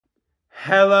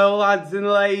Hello lads and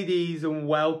ladies, and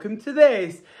welcome to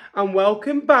this and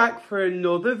welcome back for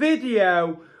another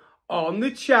video on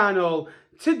the channel.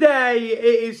 Today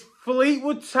it is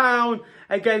Fleetwood Town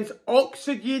against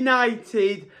Oxford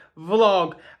United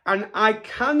vlog, and I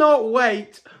cannot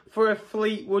wait for a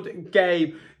Fleetwood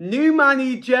game. New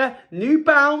manager, new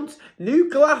bounce,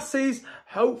 new glasses,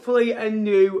 hopefully a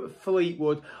new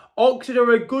Fleetwood. Oxford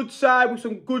are a good side with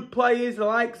some good players, the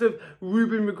likes of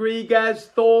Ruben Rodriguez,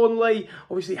 Thornley.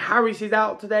 Obviously, Harris is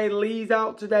out today, Lee's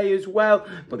out today as well.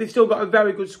 But they've still got a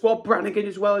very good squad. Brannigan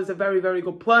as well is a very, very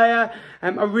good player. I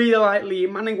really like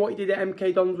Liam Manning. What he did at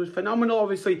MK Dons was phenomenal.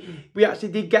 Obviously, we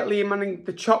actually did get Liam Manning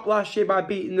the chop last year by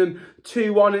beating them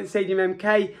 2-1 at Stadium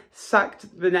MK.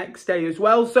 Sacked the next day as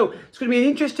well. So it's going to be an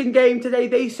interesting game today.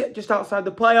 They sit just outside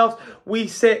the playoffs. We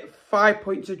sit 5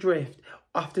 points adrift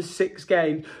after 6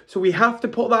 games. So we have to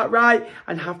put that right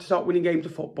and have to start winning games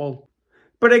of football.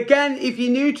 But again, if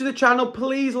you're new to the channel,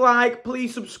 please like,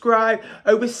 please subscribe.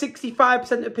 Over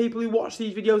 65% of people who watch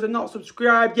these videos are not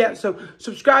subscribed yet. So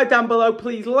subscribe down below,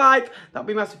 please like. That'd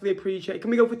be massively appreciated.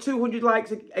 Can we go for 200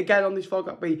 likes again on this vlog?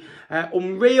 That'd be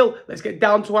unreal. Let's get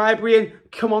down to Highbury and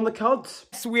come on the cods.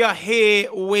 So we are here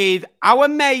with our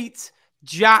mate,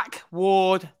 Jack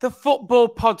Ward, the football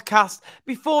podcast.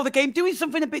 Before the game, doing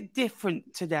something a bit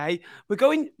different today. We're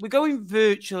going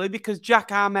virtually because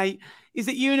Jack, our mate, is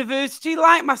at university,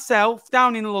 like myself,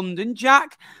 down in London.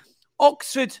 Jack,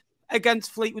 Oxford against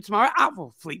Fleetwood tomorrow.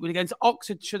 Well, Fleetwood against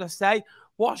Oxford, should I say.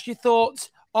 What's your thoughts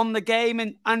on the game?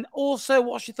 And also,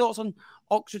 what's your thoughts on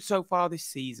Oxford so far this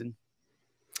season?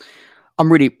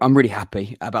 I'm really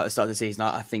happy about the start of the season.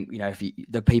 I think, you know,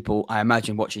 the people I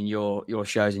imagine watching your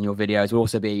shows and your videos will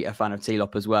also be a fan of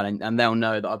T-Lop as well, and they'll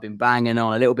know that I've been banging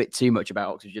on a little bit too much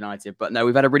about Oxford United. But no,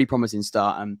 we've had a really promising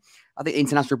start. I think the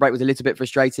international break was a little bit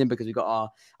frustrating because we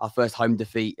got our first home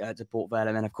defeat to Port Vale,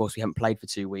 and then of course we haven't played for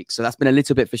 2 weeks, so that's been a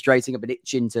little bit frustrating. I've been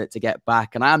itching to get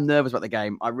back, and I am nervous about the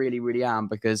game. I really am,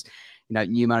 because you know,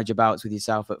 new manager bouts with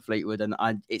yourself at Fleetwood,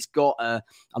 and it's got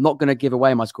I'm not going to give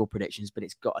away my score predictions, but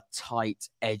it's got a tight,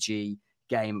 edgy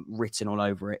game written all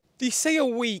over it. They say a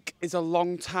week is a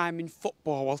long time in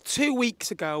football. Well, 2 weeks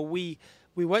ago, we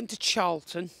went to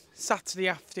Charlton Saturday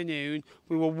afternoon.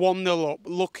 We were 1-0 up,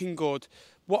 looking good.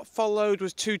 What followed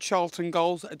was 2 Charlton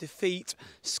goals, a defeat.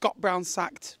 Scott Brown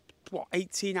sacked,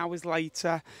 18 hours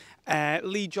later.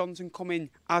 Lee Johnson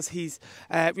coming as his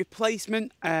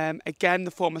replacement. Again,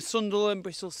 the former Sunderland,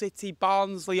 Bristol City,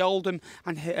 Barnsley, Oldham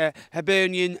and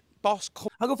Hibernian boss.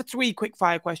 I'll go for 3 quick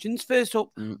fire questions. First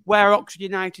up, where are Oxford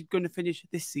United going to finish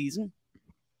this season?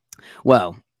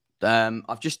 Well,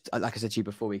 I've just, like I said to you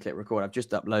before we click record, I've just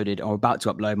uploaded, or about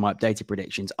to upload, my updated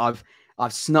predictions. I've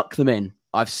snuck them in.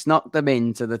 I've snuck them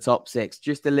into the top 6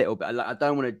 just a little bit. I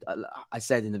don't want to, I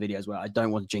said in the video as well, I don't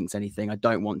want to jinx anything. I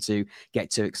don't want to get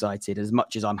too excited. As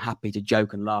much as I'm happy to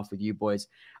joke and laugh with you boys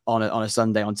on a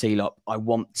Sunday on T-Lop, I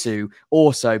want to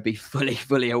also be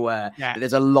fully aware that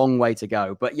there's a long way to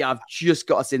go. But yeah, I've just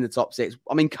got us in the top 6.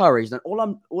 I'm encouraged, and all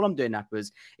I'm doing,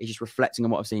 Nappers, is just reflecting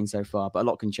on what I've seen so far. But a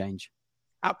lot can change.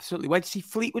 Absolutely. Where do you see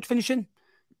Fleetwood finishing?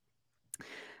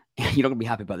 You're not going to be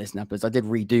happy about this, Nappers. I did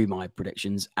redo my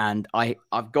predictions, and I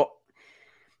have got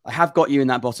you in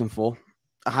that bottom 4.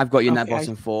 I have got you in that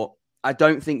bottom 4. I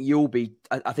don't think you'll be.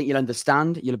 I think you'll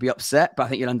understand. You'll be upset, but I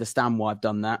think you'll understand why I've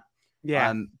done that.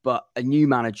 Yeah. But a new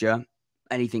manager,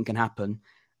 anything can happen.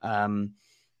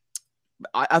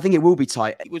 I think it will be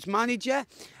tight. It was manager.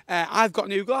 I've got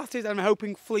new glasses, and I'm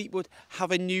hoping Fleetwood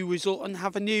have a new result and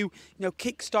have a new,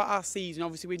 kickstart our season.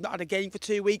 Obviously, we've not had a game for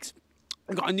 2 weeks.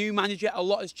 We've got a new manager, a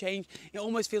lot has changed. It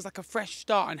almost feels like a fresh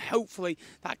start, and hopefully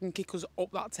that can kick us up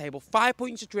that table. 5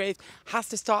 points adrift, has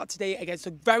to start today against a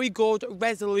very good,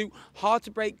 resolute, hard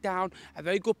to break down, a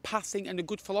very good passing and a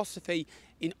good philosophy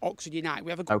in Oxford United.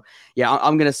 We have a yeah,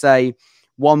 I'm going to say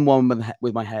 1-1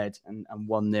 with my head and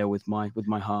 1-0 with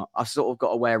my heart. I've sort of got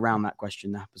a way around that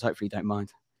question now, but hopefully you don't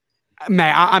mind.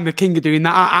 Mate, I'm the king of doing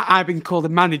that. I've been called a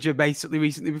manager basically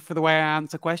recently for the way I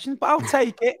answer questions, but I'll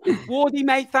take it. Wardy,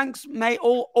 mate, thanks, mate.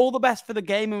 All the best for the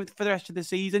game and for the rest of the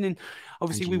season. And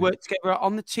obviously, we work together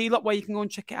on the T-Lop, where you can go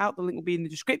and check it out. The link will be in the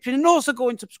description, and also go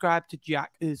and subscribe to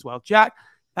Jack as well. Jack,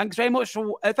 thanks very much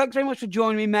for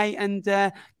joining me, mate, and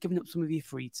giving up some of your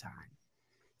free time.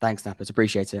 Thanks, Nappers.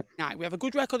 Appreciate it. Now, we have a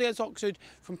good record against Oxford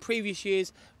from previous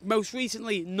years. Most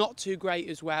recently, not too great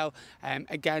as well.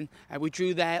 Again, we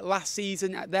drew there last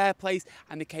season at their place,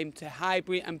 and they came to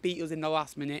Highbury and beat us in the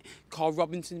last minute. Carl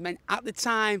Robinson's men at the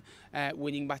time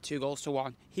winning by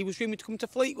 2-1. He was rumoured to come to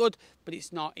Fleetwood, but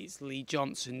it's not. It's Lee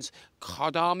Johnson's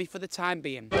Cod Army for the time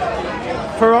being.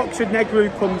 For Oxford,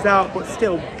 Negru comes out, but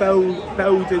still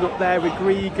Bowden up there,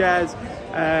 Rodriguez,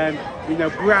 you know,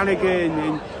 Brannigan,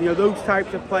 and you know those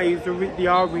types of players. They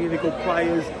are really good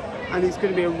players, and it's going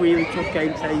to be a really tough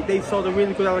game today. They sold a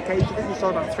really good allocation. I think they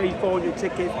sold about 300-400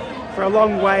 tickets for a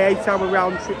long way, 8-hour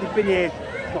round trip. They've been here,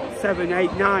 what, 7,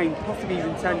 8, 9, possibly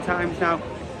even 10 times now.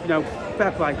 You know,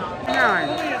 fair play. 9.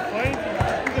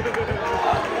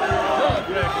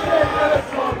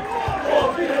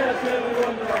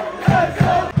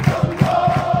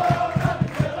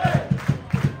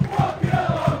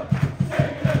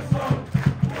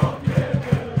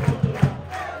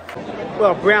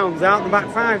 Well, Brown's out, the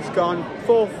back five's gone,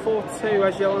 4-4-2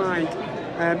 as you like.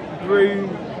 Broom,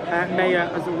 Mayer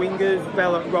as the wingers,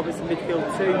 Bella, Robertson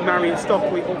midfield 2, Marriott,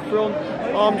 Stockley up front,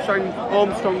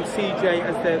 Armstrong, CJ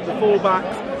as the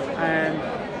fullbacks.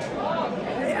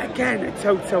 Again, a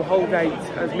total hold 8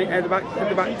 as at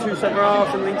the back 2 centre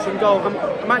halves and links in goal.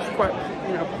 I'm actually quite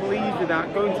pleased with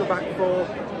that. Going to a back 4.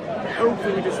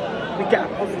 Hopefully we get a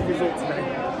positive result today.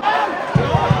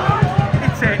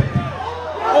 It's it.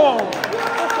 Oh.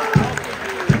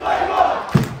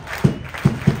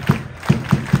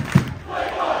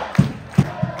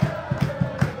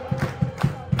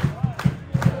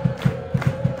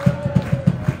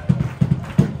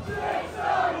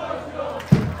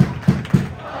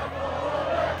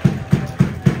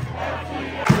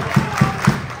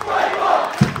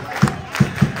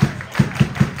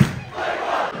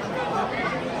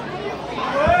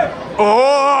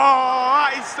 Oh,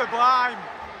 that is sublime.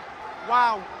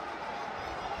 Wow.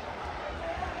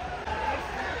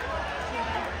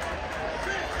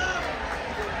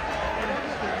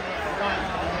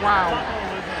 Wow.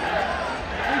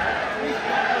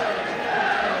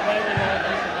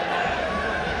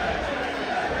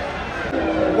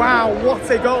 Wow,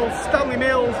 what a goal. Stanley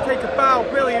Mills take a foul,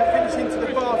 brilliant finish into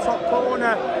the far top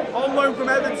corner. On loan from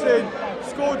Everton,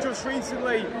 scored just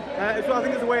recently as well. I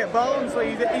think it's away at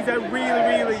Barnsley. He's a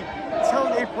really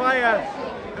talented player.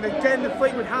 And again, the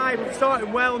Fleetwood High were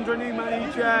starting well under a new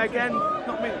manager. Again,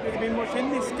 not really been much in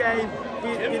this game.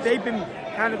 They've been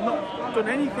kind of not done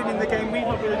anything in the game. We've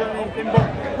not really done anything,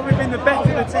 but probably been the better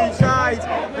of the two sides.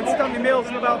 And Stanley Mills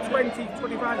from about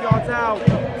 20-25 yards out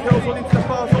kills one into the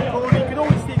far top corner. You can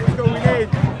always see it going in.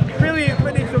 Brilliant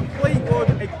finish from Fleetwood.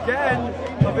 Again,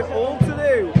 have it all to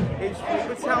do. It's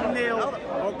Fleetwood Town 0,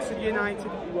 Oxford United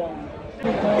 1.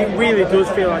 It really does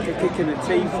feel like a kick in the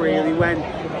teeth, really, when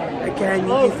again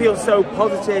you feel so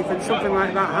positive and something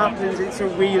like that happens. It's a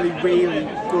really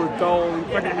good goal, and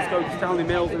credit must go to Stanley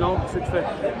Mills and Oxford for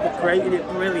creating it.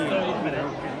 Brilliant, you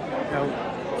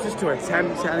know, just to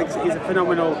attempt. I think it's a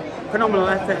phenomenal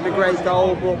effort and a great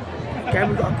goal. But again,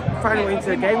 we've got to find a way into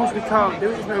the game, which we can't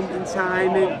do at this moment in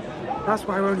time, and that's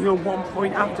why we're only on 1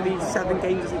 point after these 7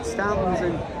 games as it stands.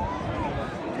 And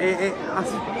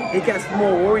it gets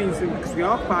more worrying because we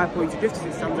are 5 points adrift as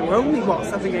it stands. We're only, what,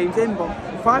 7 games in, but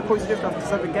 5 points adrift after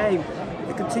 7 games. If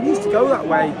it continues to go that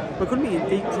way, we're going to be in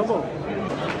deep trouble.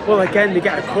 Well, again, they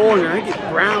get a corner. I think it's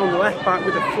Brown, the left back,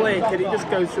 with a flick, and it just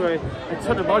goes through a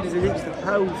ton of bodies and hits the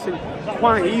post, and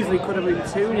quite easily could have been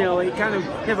 2-0. He kind of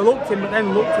never looked in, but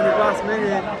then looked in at the last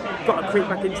minute. Got to creep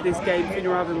back into this game sooner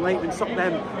rather than later and stop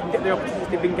them and get the opportunities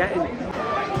they've been getting.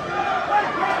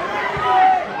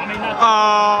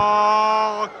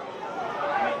 Oh.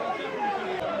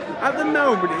 At the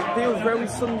moment, it feels very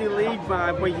Sunday League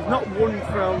vibe, where you've not won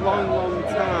for a long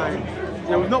time.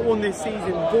 You know, we've not won this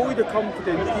season, void of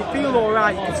confidence. You feel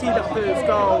alright, you can see that first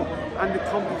goal, and the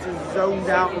confidence is zoned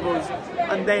out of us.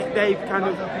 And they've kind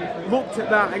of looked at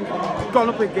that and gone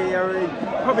up a gear, and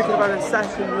probably could have had a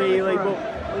second, really, but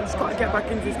we've just got to get back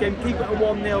into this game, keep it at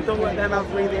 1-0, don't let them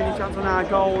have really any chance on our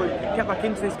goal, and get back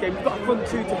into this game. We've got a front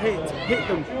 2 to hit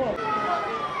them.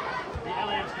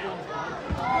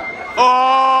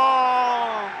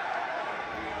 Oh!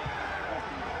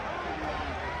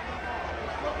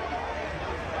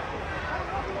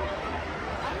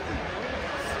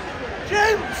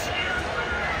 James!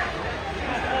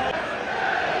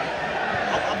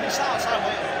 I'll miss out,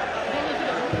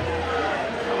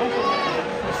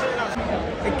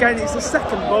 Again, it's the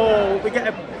second ball. We get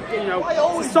a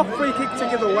soft free kick to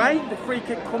give away. The free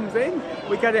kick comes in.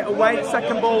 We get it away.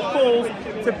 Second ball falls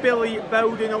to Billy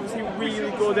Bowden. Obviously,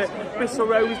 really good at Bristol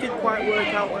Rovers. Didn't quite work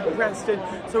out at Preston.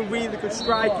 So really good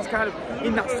strike. He's kind of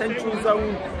in that central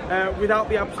zone without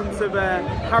the absence of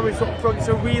Harris up front. It's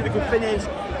a really good finish.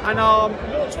 And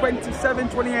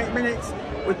 27-28 minutes,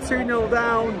 we're 2-0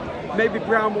 down. Maybe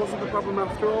Brown wasn't the problem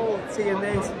after all. Seeing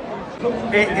this.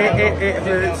 It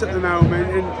hurts at the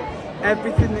moment, and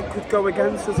everything that could go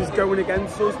against us is going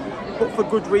against us, but for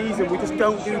good reason. We just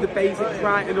don't do the basics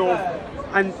right enough,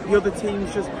 and the other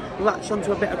teams just latch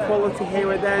onto a bit of quality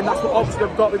here and there, and that's what Oxford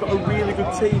have got. They've got a really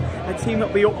good team, a team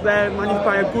that'll be up there, managed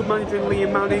by a good manager in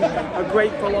Liam Manning, a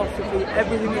great philosophy.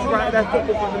 Everything is right there for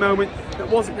football at the moment that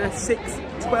wasn't there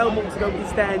 6-12 months ago.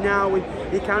 It's there now, and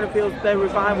it kind of feels their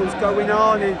revival is going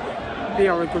on, and they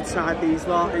are a good side, these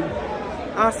lot. And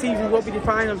our season won't be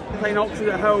defined as playing Oxford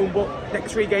at home, but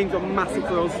next 3 games are massive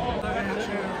for us.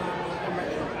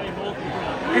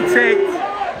 It's it.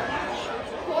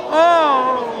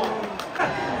 Oh!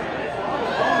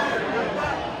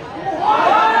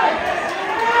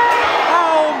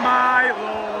 Oh my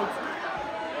Lord!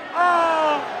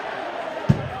 Oh!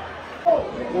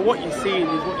 Well, what you're seeing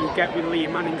is what you get with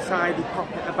Liam Manning's side. They pop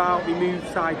it about, they move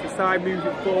side to side, move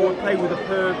it forward, play with a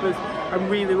purpose, and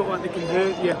really look like they can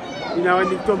hurt you. You know, and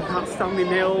they've done Pat Stanley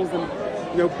Mills and,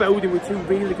 you know, Bowden with 2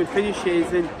 really good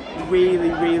finishes, and really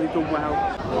done well.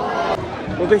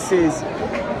 Well, this is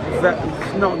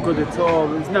not good at all.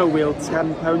 There's no real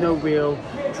tempo, no real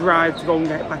drive to go and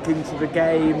get back into the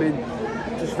game, and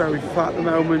just very flat at the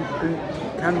moment, and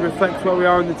kind of reflects where we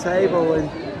are on the table. And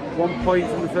 1 point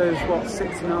from the first,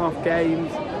 6.5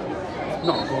 games.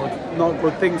 Not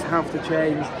good. Things have to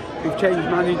change. We've changed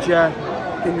manager.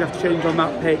 Things have to change on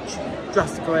that pitch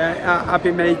drastically. I've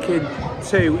been making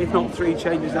 2, if not 3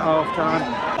 changes at half time.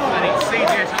 And it's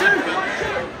CJ to left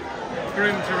back,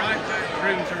 Groom to right back,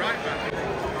 Groom to right back.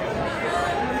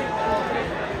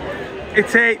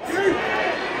 It's it.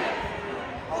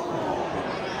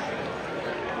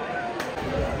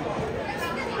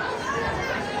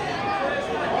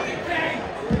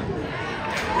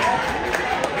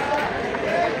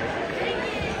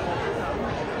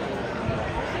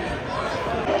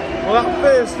 Well, that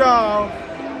first half,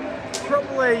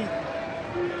 probably,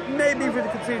 maybe if we'd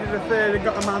have conceded a third and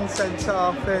got a man sent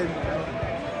off, and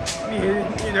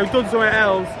you know, done something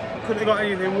else, couldn't have got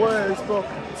anything worse. But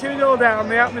 2-0 down,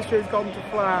 the atmosphere's gone to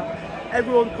flat,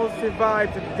 everyone's positive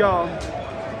vibes have gone,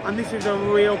 and this is a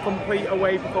real complete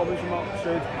away performance from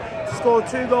Oxford. To score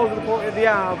 2 goals at the point of the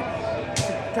half,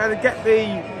 to kind of get the,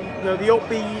 you know, the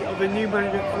upbeat of the new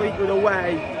manager at Fleetwood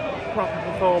away, proper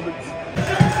performance.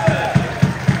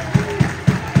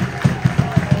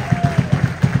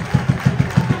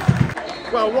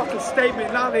 Well, what a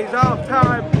statement that is. Half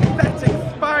time, pathetic,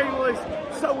 spineless,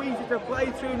 so easy to play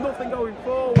through, nothing going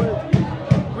forward.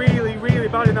 Really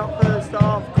bad in that first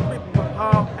half. Ripping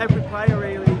apart every player,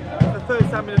 really. For the first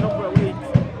time in a number of weeks,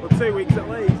 or 2 weeks at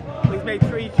least. He's made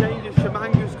 3 changes.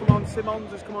 Shamanga's come on,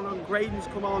 Simons has come on, and Graydon's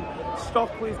come on.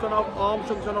 Stockley's gone off,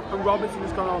 Armstrong's gone off, and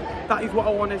Robertson's gone on. That is what I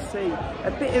want to see.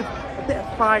 A bit of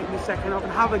fight in the second half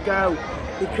and have a go.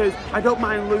 Because I don't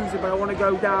mind losing, but I want to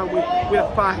go down with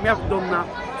a fight. We haven't done that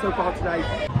so far today.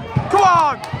 Come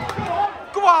on!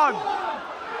 Come on!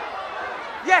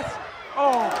 Yes!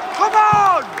 Oh, come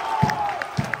on!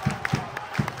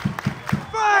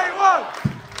 Fleetwood!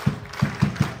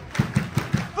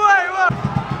 Fleetwood!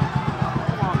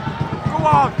 Come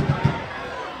on!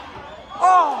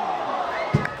 Oh!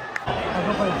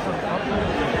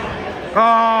 Oh!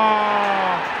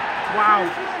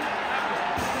 Wow!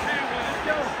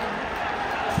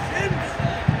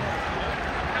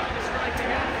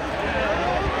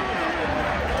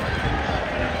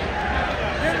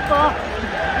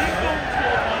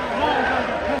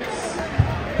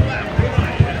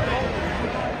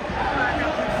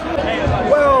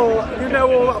 Well, you know,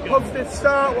 all that positive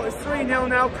start. Well, it's 3-0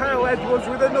 now. Kyle Edwards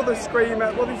with another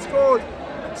screamer. Well, he scored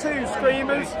 2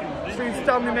 screamers through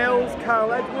Stanley Mills,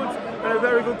 Kyle Edwards, and a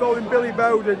very good goal in Billy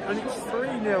Bowden, and it's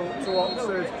 3-0 to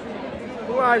Oxford.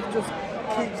 Life just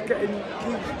keeps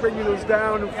bringing us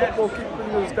down, and football keeps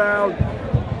bringing us down.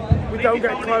 We don't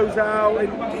get closed out,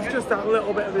 and it's just that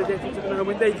little bit of a difference at the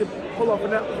moment. They can pull off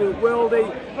an absolute worldie,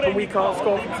 and we can't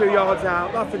score from 2 yards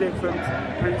out. That's the difference,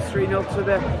 and it's 3-0 to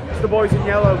the boys in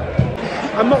yellow.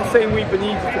 I'm not saying we've been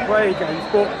easy to play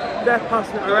against, but they're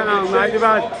passing it around. Like, they've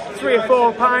had 3 or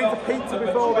 4 pints of pizza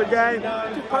before the game,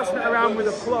 just passing it around with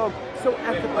a plum so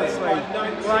effortlessly,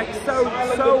 like so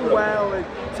well. And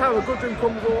Tyler Goodwin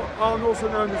comes on, also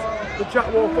known as the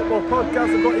Jack Wall Football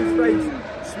Podcast. I've got his face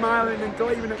smiling and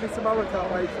gleaming at Mr. Mallow, can't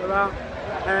wait for that.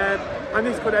 And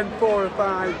this could end 4 or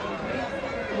 5.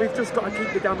 We've just got to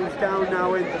keep the damage down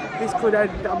now, and this could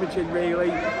end damaging, really.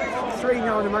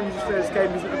 3-0 in the manager's first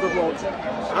game isn't a good look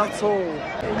at all.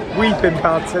 We've been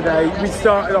bad today. We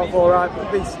started off alright,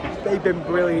 but they've been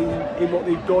brilliant in what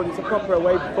they've done. It's a proper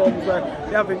away performance where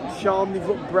they haven't shone, they've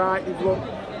looked bright, they've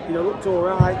looked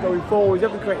alright going forwards. They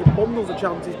haven't created bundles of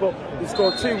chances, but they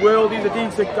scored 2 worldies, a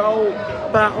decent goal,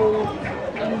 battled.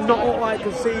 not look like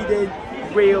conceding.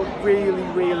 Really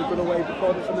good away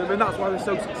performance from them, and that's why they're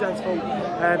so successful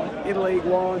in League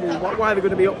One and why they're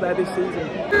going to be up there this season.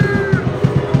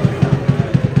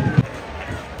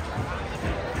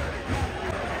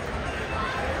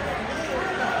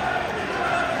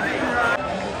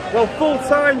 Well, full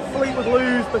time, Fleetwood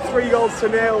lose by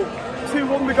 3-0. 2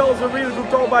 wonder goals, a really good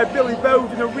goal by Billy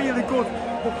Bowden, a really good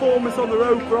performance on the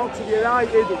road for Oxford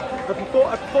United, a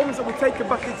performance that will take them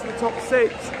back into the top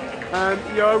 6.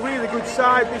 You know, a really good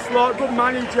side, this lot, good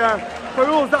manager. For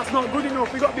us, that's not good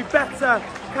enough. We've got to be better.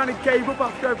 Kind of gave up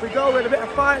after every goal. We had a bit of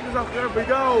fighters after every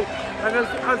goal. And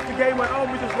as the game went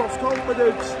on, we just lost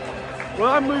confidence.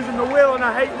 Well, I'm losing the will, and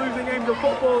I hate losing games of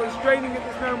football. It's draining at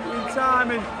this moment in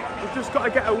time, and we've just got to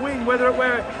get a win.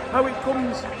 How it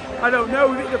comes, I don't know.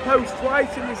 We hit the post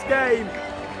twice in this game.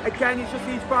 Again, it's just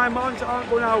these fine moments that aren't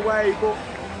going our way, but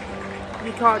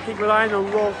you can't keep relying on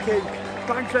luck.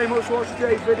 Thanks very much for watching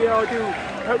today's video. I do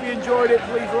hope you enjoyed it.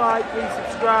 Please like, please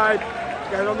subscribe.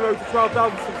 Get on the road to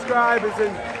 12,000 subscribers,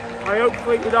 and I hope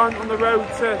Fleetwood on the road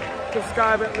to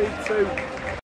Sky Bet League 2.